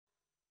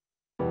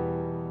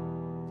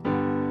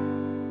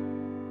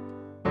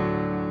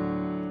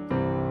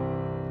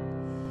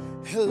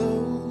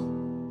Hello,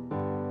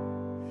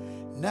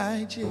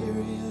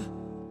 Nigeria.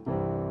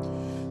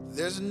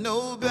 There's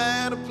no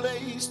better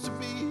place to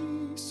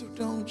be, so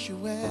don't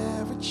you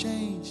ever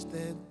change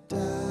that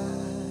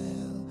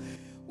dial.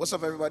 What's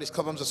up, everybody? It's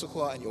Kabam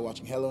Zasukwa, and you're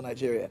watching Hello,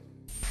 Nigeria.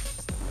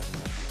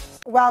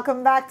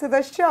 Welcome back to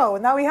the show.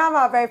 Now we have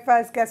our very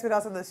first guest with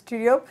us in the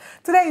studio.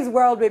 Today is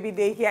World Baby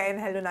Day here in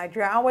Hello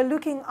Nigeria, and we're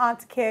looking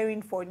at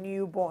caring for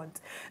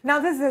newborns.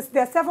 Now there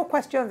are several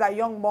questions that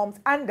young moms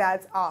and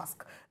dads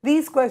ask.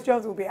 These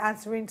questions we'll be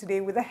answering today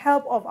with the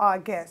help of our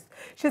guest.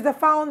 She's the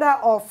founder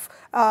of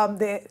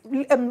the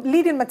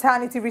leading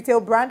maternity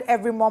retail brand,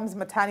 Every Mom's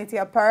Maternity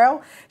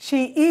Apparel.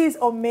 She is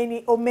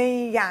Omeyi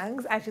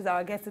Yangs, and she's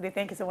our guest today.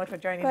 Thank you so much for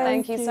joining us.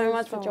 Thank you so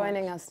much for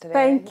joining us today.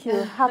 Thank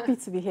you. Happy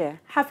to be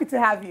here. Happy to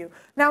have you.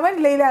 Now,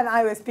 when Leila and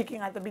I were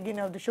speaking at the beginning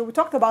of the show, we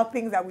talked about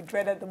things that we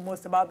dreaded the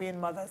most about being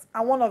mothers,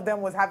 and one of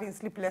them was having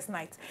sleepless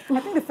nights.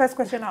 I think the first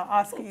question I'll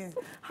ask is,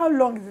 how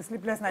long is the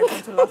sleepless night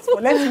going to last for?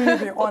 Let's really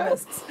be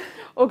honest.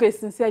 Okay,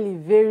 sincerely,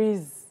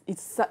 varies. It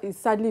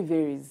sadly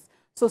varies.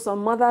 So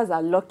some mothers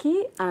are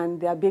lucky and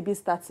their babies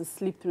start to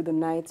sleep through the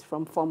night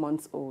from 4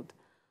 months old.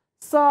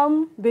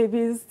 Some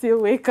babies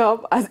still wake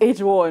up as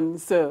age 1,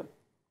 so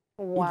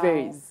wow. It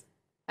varies.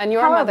 And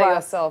you're a mother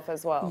yourself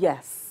as well?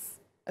 Yes.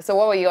 So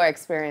what were your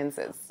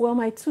experiences? Well,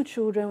 my 2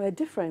 children were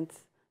different.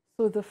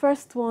 So the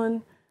first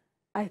one,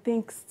 I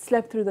think,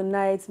 slept through the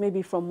night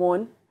maybe from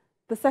 1.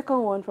 The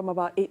second one from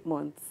about 8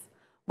 months.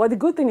 But the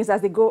good thing is,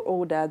 as they go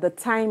older, the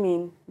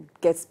timing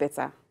gets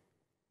better.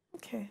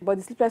 Okay. But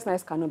the sleepless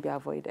nights cannot be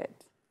avoided.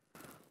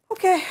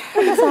 Okay,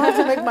 I guess I'll have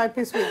to make my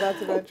peace with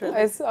that eventually.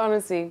 It's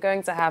honestly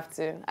going to have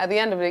to. At the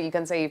end of it, you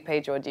can say you've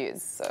paid your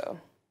dues. So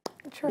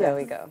there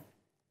we go.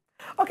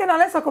 Okay, now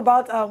let's talk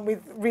about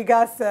with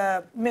regards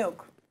to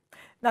milk.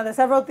 Now, there's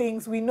several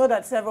things. We know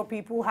that several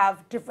people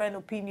have different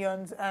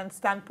opinions and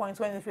standpoints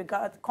when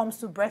it comes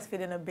to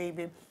breastfeeding a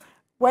baby.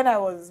 When I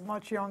was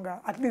much younger,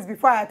 at least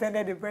before I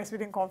attended the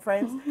breastfeeding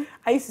conference,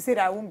 I used to say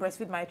that I won't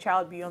breastfeed my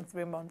child beyond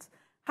 3 months.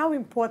 How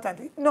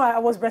important? No, I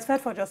was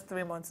breastfed for just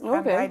 3 months.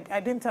 Okay. I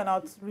didn't turn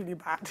out really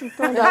bad. You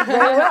turned out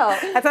very well.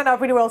 I turned out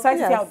pretty well. So I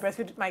used to say I would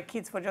breastfeed my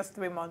kids for just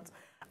 3 months.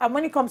 And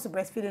when it comes to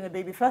breastfeeding a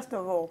baby, first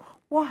of all,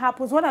 what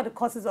happens? What are the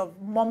causes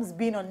of moms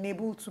being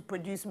unable to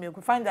produce milk?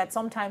 We find that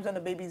sometimes when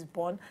the baby is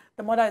born,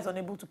 the mother is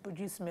unable to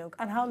produce milk.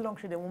 And how long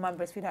should a woman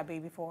breastfeed her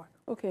baby for?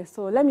 Okay,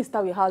 so let me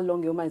start with how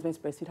long a woman is meant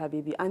to breastfeed her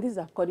baby. And this is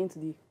according to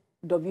the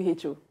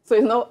WHO. So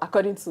it's not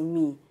according to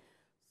me.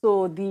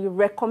 So the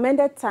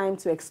recommended time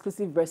to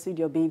exclusive breastfeed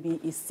your baby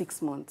is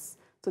 6 months.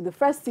 So the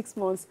first 6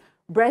 months,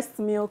 breast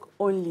milk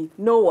only,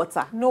 no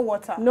water. No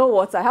water. No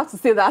water. I have to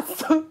say that.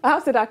 I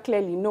have to say that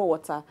clearly, no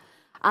water.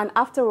 And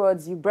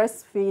afterwards, you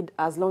breastfeed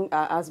as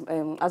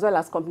well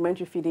as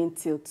complementary feeding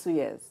till 2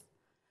 years.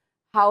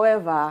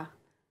 However,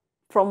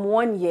 from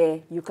 1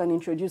 year, you can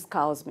introduce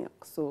cow's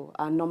milk, so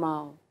a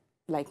normal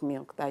like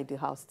milk that the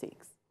house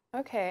takes.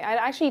 Okay, I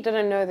actually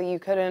didn't know that you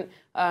couldn't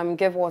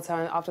give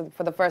water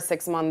for the first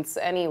 6 months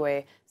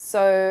anyway.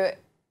 So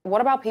what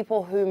about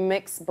people who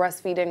mix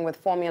breastfeeding with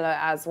formula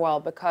as well?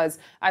 Because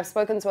I've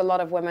spoken to a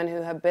lot of women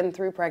who have been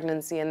through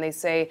pregnancy, and they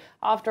say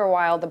after a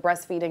while the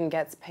breastfeeding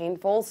gets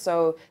painful,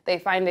 so they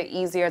find it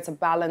easier to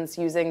balance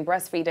using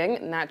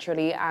breastfeeding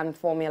naturally and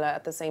formula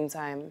at the same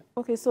time.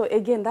 Okay, so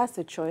again, that's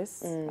a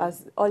choice.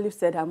 As Olive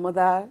said, her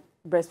mother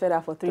breastfed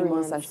her for 3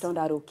 months and she turned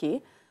out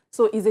okay.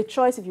 So it's a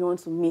choice if you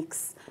want to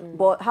mix.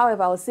 But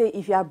however, I would say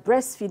if you are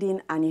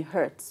breastfeeding and it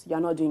hurts,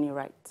 you're not doing it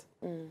right.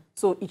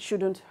 So it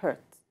shouldn't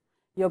hurt.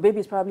 Your baby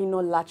is probably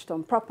not latched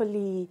on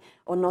properly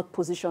or not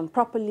positioned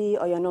properly,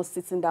 or you're not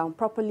sitting down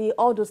properly.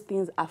 All those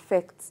things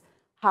affect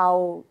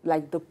how,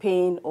 like, the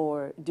pain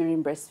or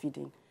during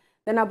breastfeeding.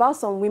 Then about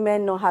some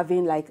women not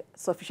having like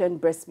sufficient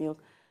breast milk,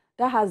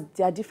 there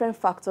are different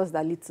factors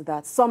that lead to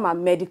that. Some are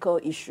medical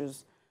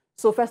issues.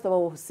 So first of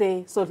all, we'll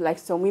say, so like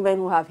some women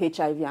who have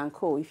HIV and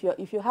co,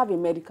 if you have a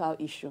medical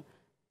issue,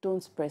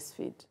 don't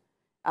breastfeed.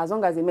 As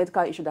long as a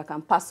medical issue that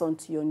can pass on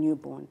to your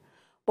newborn.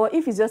 But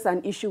if it's just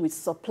an issue with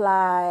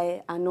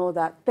supply and all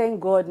that, thank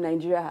God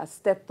Nigeria has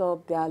stepped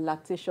up their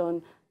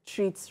lactation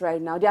treats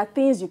right now. There are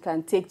things you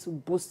can take to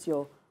boost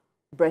your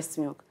breast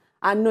milk.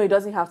 And no, it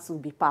doesn't have to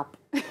be pap.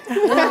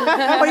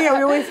 Oh yeah,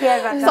 we always hear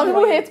that. Some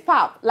people hate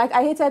pap. Like,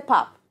 I hated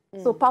pap.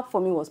 So pap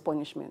for me was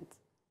punishment.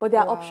 But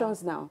there are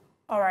options now.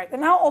 All right.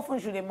 And how often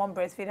should a mom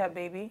breastfeed her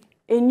baby?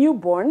 A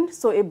newborn,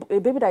 so a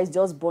baby that is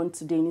just born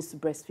today needs to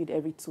breastfeed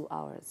every 2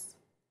 hours.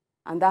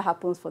 And that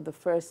happens for the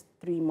first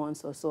 3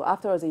 months or so.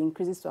 Afterwards, it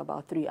increases to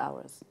about 3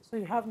 hours. So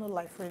you have no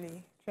life,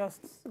 really?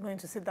 Just going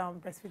to sit down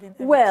breastfeeding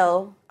every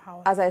 2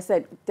 hours? As I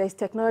said, there's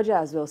technology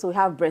as well. So we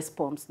have breast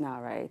pumps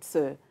now, right?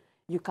 So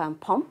you can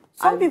pump.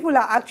 Some people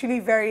are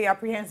actually very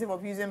apprehensive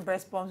of using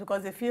breast pumps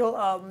because they feel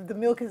the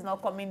milk is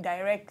not coming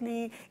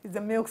directly. Is the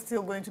milk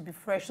still going to be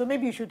fresh? So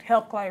maybe you should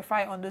help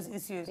clarify on those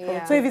issues.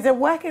 Yeah. So if it's a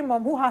working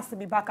mom who has to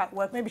be back at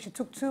work, maybe she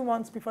took 2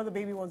 months before the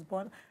baby was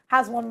born,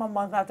 has 1 more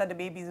month after the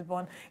baby is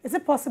born, is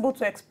it possible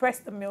to express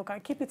the milk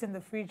and keep it in the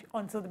fridge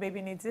until the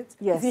baby needs it?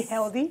 Yes. Is it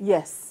healthy?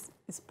 Yes.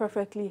 It's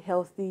perfectly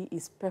healthy,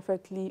 it's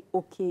perfectly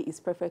okay, it's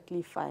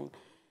perfectly fine.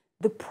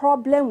 The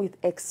problem with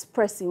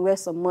expressing where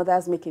some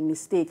mothers make a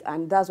mistake,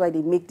 and that's why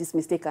they make this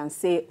mistake and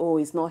say, oh,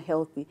 it's not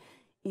healthy,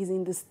 is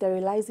in the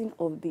sterilizing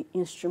of the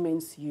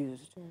instruments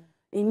used.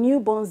 A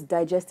newborn's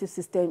digestive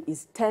system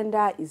is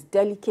tender, is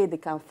delicate, they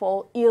can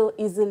fall ill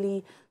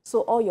easily.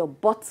 So all your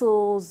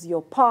bottles,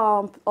 your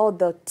pump, all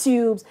the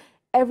tubes,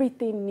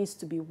 everything needs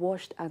to be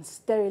washed and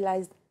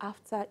sterilized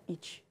after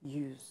each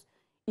use.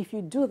 If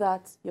you do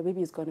that, your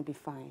baby is going to be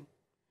fine.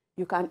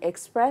 You can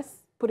express,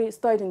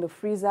 store it in the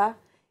freezer.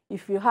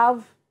 If you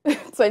have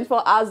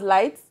 24 hours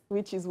light,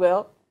 which is,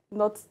 well,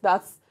 not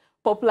that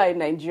popular in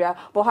Nigeria,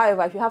 but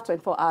however, if you have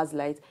 24 hours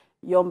light,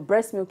 your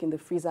breast milk in the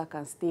freezer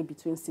can stay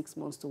between 6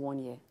 months to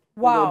 1 year.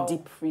 Wow. In your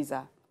deep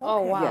freezer.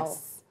 Oh, wow.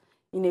 Yes.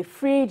 In a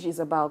fridge is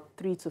about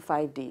 3 to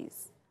 5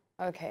 days.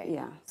 Okay.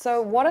 Yeah.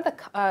 So what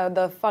are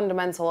the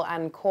fundamental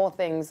and core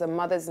things that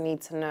mothers need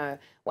to know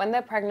when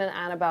they're pregnant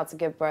and about to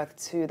give birth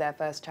to their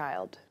first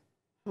child?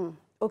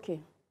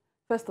 Okay.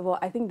 First of all,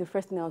 I think the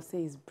first thing I'll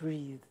say is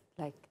breathe.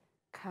 Like,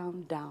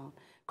 calm down.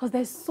 Because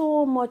there's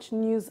so much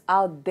news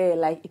out there,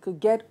 like it could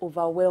get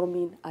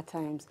overwhelming at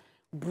times.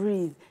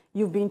 Breathe.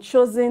 You've been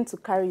chosen to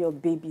carry your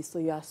baby, so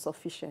you are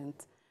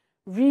sufficient.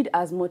 Read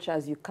as much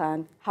as you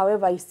can.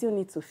 However, you still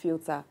need to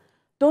filter.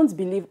 Don't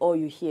believe all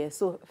you hear.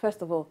 So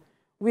first of all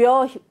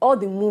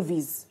the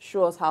movies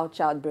show us how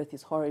childbirth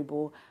is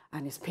horrible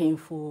and it's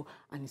painful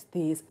and it's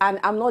this. And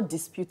I'm not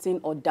disputing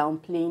or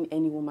downplaying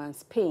any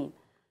woman's pain.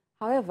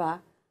 However,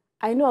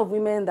 I know of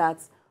women that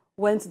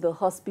went to the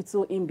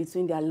hospital in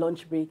between their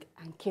lunch break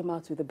and came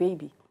out with a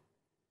baby.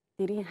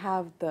 They didn't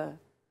have the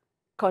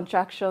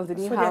contractions. They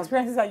didn't So have... the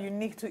experiences are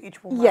unique to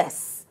each woman.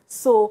 Yes.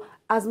 So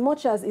as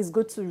much as it's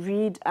good to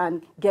read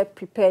and get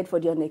prepared for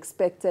the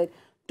unexpected,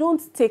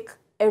 don't take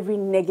every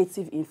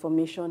negative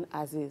information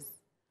as is.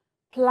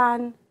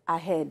 Plan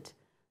ahead.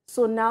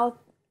 So now,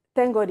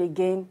 thank God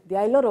again, there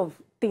are a lot of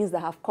things that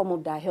have come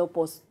up that help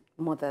us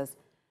mothers.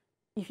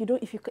 If you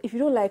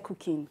don't like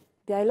cooking,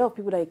 there are a lot of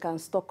people that you can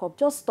stock up.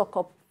 Just stock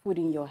up food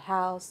in your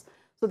house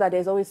so that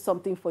there's always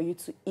something for you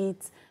to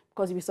eat.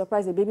 Because you'll be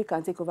surprised, a baby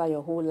can take over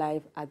your whole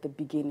life at the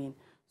beginning.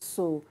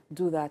 So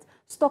do that.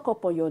 Stock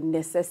up on your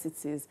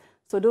necessities.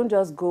 So don't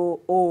just go,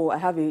 oh, I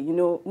have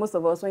most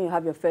of us, when you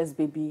have your first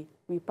baby,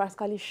 we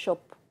practically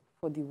shop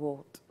for the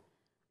world.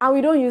 And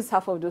we don't use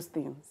half of those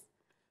things.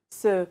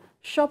 So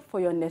shop for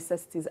your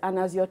necessities. And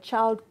as your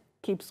child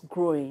keeps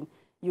growing,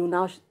 you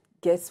now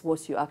guess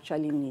what you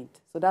actually need.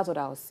 So that's what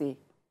I would say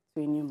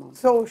to a new mom.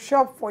 So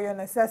shop for your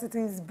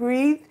necessities,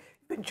 breathe.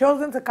 You've been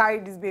chosen to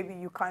carry this baby,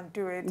 you can't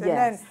do it. Yes. And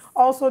then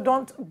also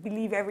don't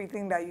believe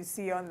everything that you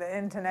see on the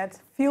internet.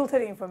 Filter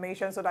the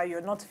information so that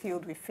you're not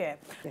filled with fear.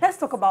 Yes. Let's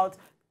talk about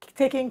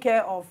taking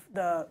care of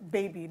the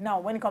baby. Now,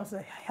 when it comes to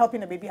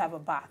helping the baby have a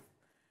bath,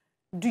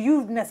 do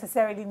you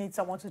necessarily need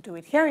someone to do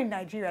it? Here in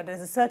Nigeria, there's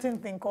a certain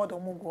thing called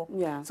omugo.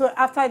 Yeah. So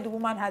after the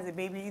woman has a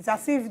baby, it's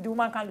as if the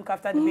woman can't look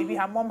after the baby.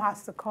 Her mom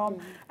has to come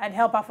and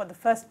help her for the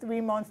first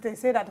 3 months. They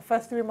say that the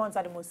first 3 months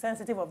are the most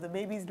sensitive of the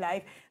baby's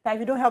life. That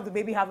if you don't help the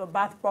baby have a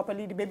bath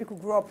properly, the baby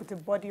could grow up with a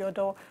body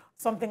odor,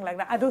 something like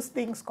that. Are those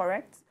things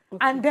correct?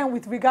 Okay. And then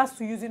with regards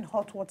to using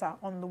hot water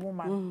on the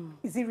woman,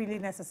 is it really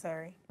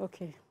necessary?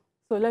 Okay.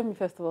 So let me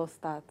first of all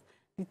start.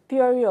 The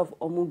theory of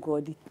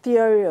omugo, the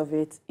theory of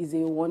it is a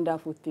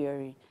wonderful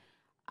theory.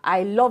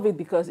 I love it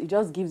because it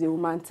just gives a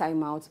woman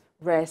time out,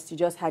 rest, you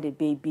just had a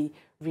baby,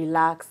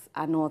 relax,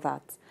 and all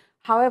that.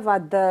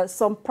 However,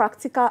 some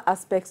practical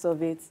aspects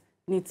of it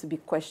need to be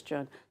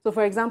questioned. So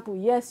for example,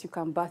 yes, you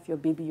can bath your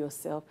baby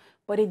yourself,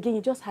 but again,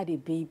 you just had a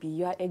baby,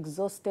 you are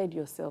exhausted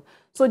yourself.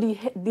 So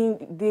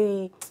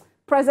the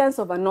presence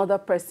of another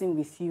person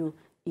with you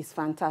is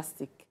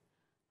fantastic.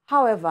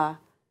 However,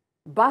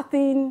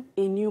 bathing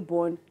a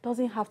newborn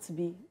doesn't have to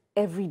be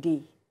every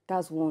day.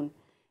 That's one.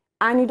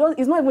 And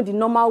it's not even the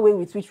normal way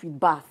with which we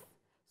bath.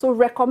 So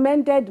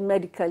recommended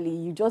medically,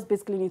 you just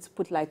basically need to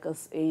put like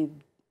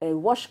a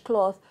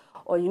washcloth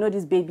or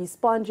these baby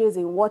sponges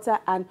in water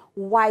and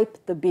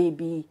wipe the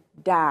baby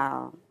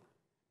down.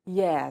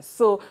 Yeah,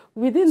 so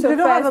within so you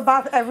don't have a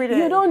bath every day?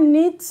 You don't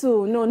need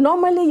to. No,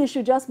 normally you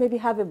should just maybe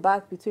have a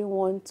bath between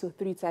 1 to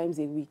 3 times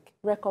a week.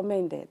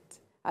 Recommended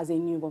as a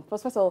newborn.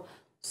 First of all,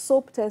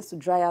 soap tends to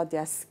dry out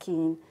their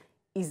skin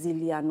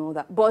easily and all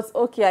that. But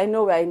okay, I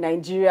know we're in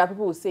Nigeria.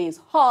 People will say it's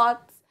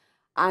hot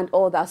and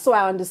all that. So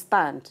I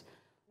understand.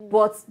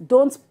 But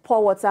don't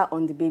pour water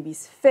on the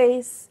baby's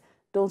face.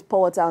 Don't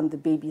pour water on the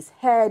baby's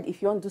head.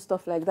 If you want to do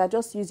stuff like that,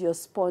 just use your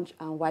sponge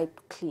and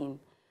wipe clean.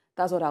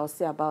 That's what I would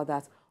say about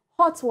that.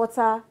 Hot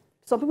water.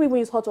 Some people even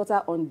use hot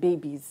water on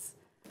babies.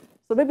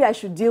 So maybe I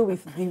should deal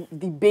with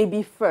the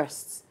baby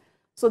first.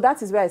 So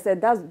that is where I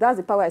said, that's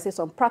the part where I say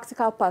some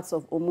practical parts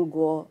of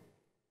omugo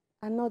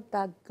are not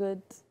that good.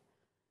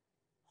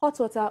 Hot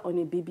water on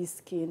a baby's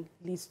skin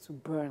leads to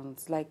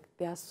burns. Like,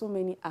 there are so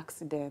many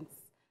accidents.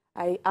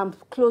 I am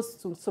close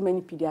to so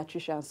many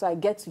pediatricians, so I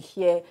get to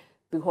hear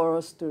the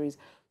horror stories.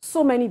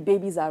 So many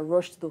babies are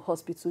rushed to the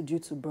hospital due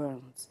to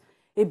burns.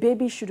 A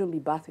baby shouldn't be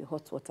bathed with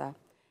hot water.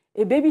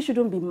 A baby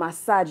shouldn't be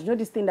massaged. You know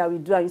this thing that we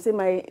do, and you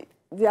say,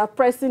 they are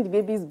pressing the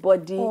baby's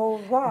body.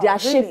 Oh, wow, they are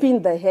really?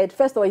 shaping the head.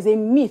 First of all, it's a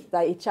myth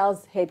that a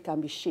child's head can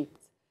be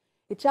shaped.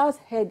 A child's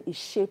head is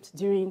shaped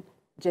during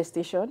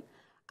gestation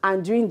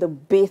and during the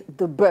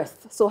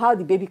birth. So how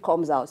the baby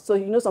comes out. So,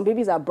 you know, some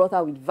babies are brought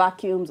out with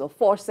vacuums or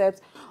forceps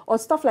or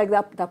stuff like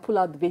that that pull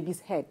out the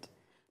baby's head.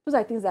 Those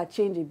are things that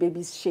change a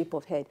baby's shape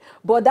of head.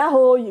 But that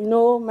whole, you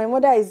know, my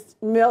mother is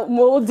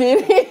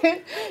molding,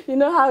 you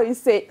know how you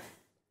say,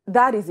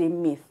 that is a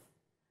myth.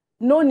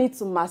 No need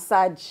to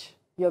massage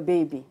your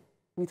baby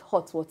with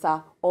hot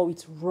water or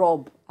with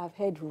rub. I've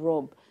heard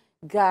rub.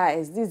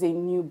 Guys, this is a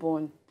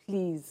newborn.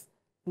 Please,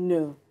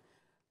 no.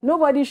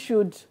 Nobody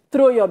should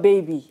throw your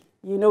baby.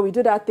 You know, we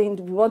do that thing.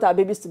 We want our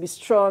babies to be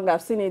strong.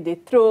 I've seen it. They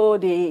throw,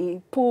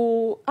 they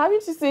pull.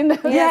 Haven't you seen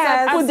that?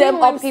 Yes, I've put seen them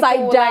when upside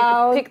people,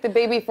 down. like, pick the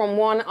baby from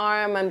one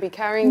arm and be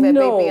carrying the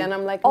baby, and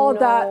I'm like, all no.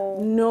 that,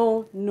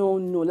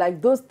 no. Like,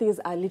 those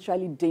things are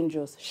literally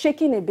dangerous.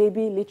 Shaking a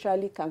baby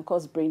literally can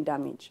cause brain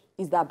damage.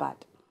 Is that bad?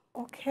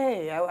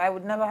 Okay, I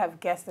would never have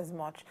guessed as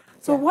much.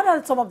 So what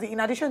are some of the, in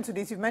addition to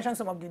this, you've mentioned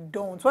some of the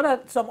don'ts. What are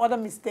some other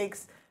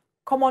mistakes,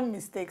 common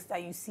mistakes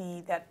that you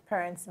see that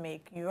parents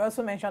make? You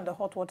also mentioned the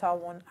hot water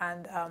one,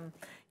 and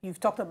you've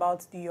talked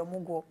about the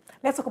omugo.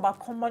 Let's talk about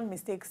common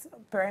mistakes,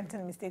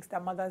 parenting mistakes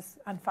that mothers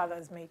and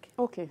fathers make.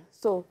 Okay,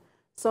 so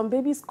some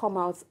babies come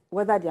out,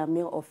 whether they are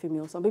male or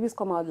female, some babies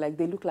come out like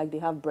they look like they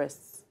have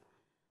breasts.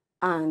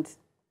 And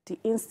the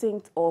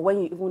instinct, or when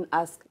you even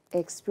ask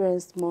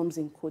experienced moms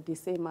in code, they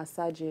say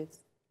massage it,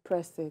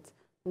 press it.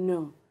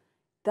 No,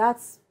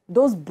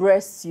 those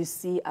breasts you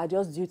see are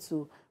just due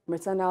to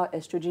maternal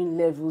estrogen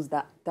levels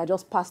that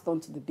just passed on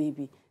to the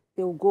baby.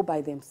 They will go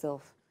by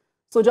themselves.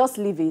 So just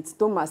leave it,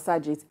 don't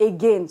massage it.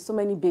 Again, so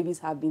many babies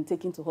have been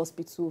taken to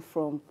hospital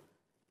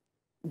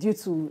due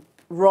to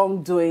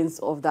wrongdoings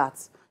of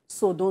that.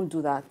 So don't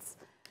do that.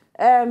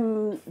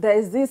 There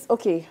is this,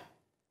 okay,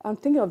 I'm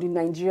thinking of the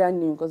Nigerian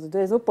name because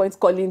there's no point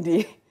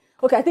calling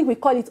okay, I think we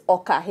call it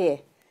oka hair.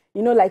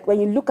 You know, like when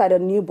you look at a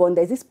newborn,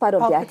 there's this part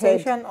of their head.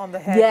 Palpitation on the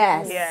head.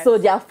 Yes. So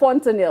they are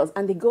fontanelles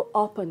and they go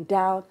up and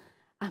down.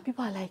 And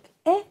people are like,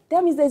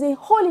 that means there's a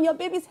hole in your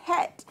baby's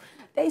head.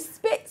 There is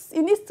space.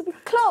 It needs to be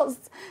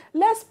closed.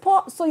 Let's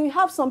pour. So you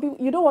have some people,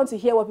 you don't want to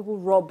hear what people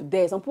rub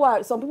there. Some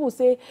people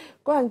say,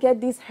 go and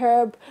get this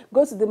herb,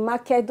 go to the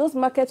market. Those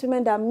market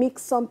women that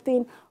mix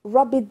something,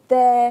 rub it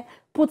there,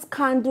 put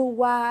candle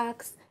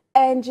wax,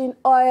 engine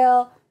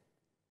oil,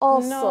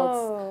 all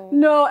sorts.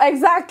 No,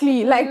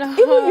 exactly. Like,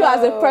 even you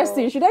as a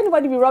person, should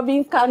anybody be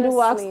rubbing candle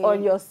wax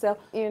on yourself?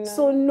 You know.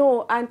 So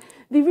no. And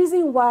the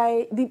reason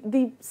why,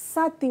 the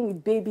sad thing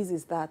with babies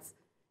is that,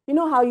 you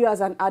know how you as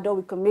an adult,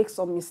 we can make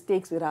some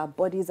mistakes with our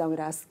bodies and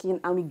with our skin,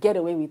 and we get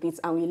away with it,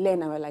 and we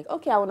learn, and we're like,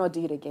 okay, I will not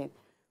do it again.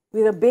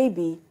 With a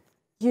baby,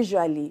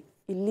 usually,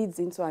 it leads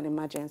into an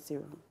emergency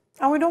room.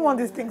 And we don't want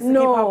these things to keep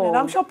happening.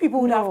 I'm sure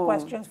people would have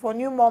questions. For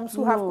new moms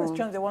who have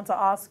questions they want to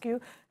ask you,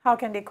 how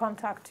can they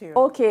contact you?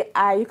 Okay,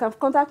 you can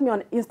contact me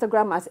on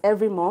Instagram as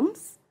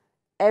everymoms.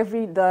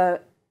 The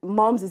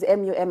moms is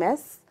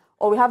MUMS.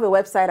 Or we have a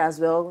website as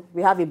well.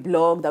 We have a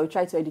blog that we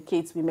try to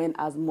educate women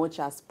as much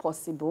as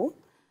possible.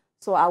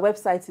 So our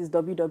website is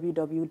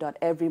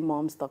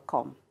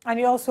www.everymoms.com. And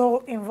you're also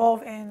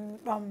involved in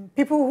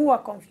people who are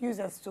confused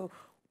as to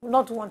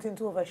not wanting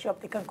to overshop.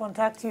 They can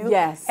contact you.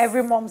 Yes.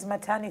 Every Mom's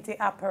Maternity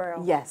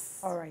Apparel.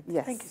 Yes. All right.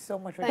 Yes. Thank you so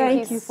much.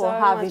 Thank you for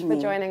having me.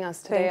 For joining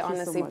us today,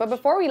 honestly. So but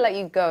before we let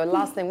you go,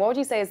 last thing, what would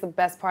you say is the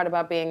best part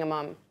about being a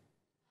mom?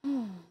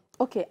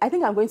 Okay, I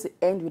think I'm going to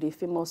end with a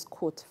famous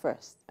quote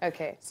first.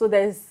 Okay. So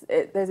there's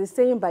a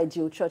saying by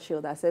Jill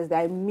Churchill that says there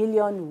are a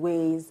million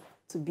ways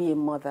to be a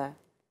mother,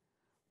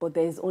 but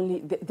there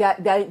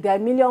are a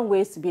million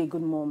ways to be a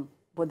good mom,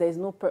 but there's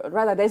no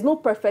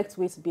perfect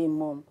way to be a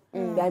mom.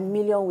 There are a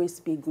million ways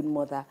to be a good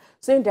mother.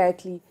 So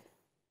indirectly,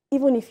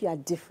 even if you are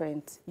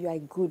different, you are a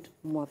good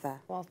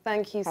mother. Well,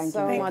 thank you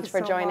so much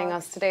for joining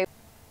us today.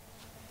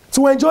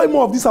 To enjoy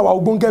more of these our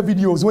Ogbonge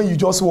videos when you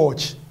just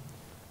watch,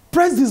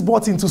 press this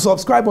button to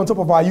subscribe on top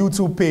of our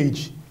YouTube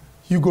page.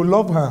 You go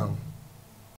love her.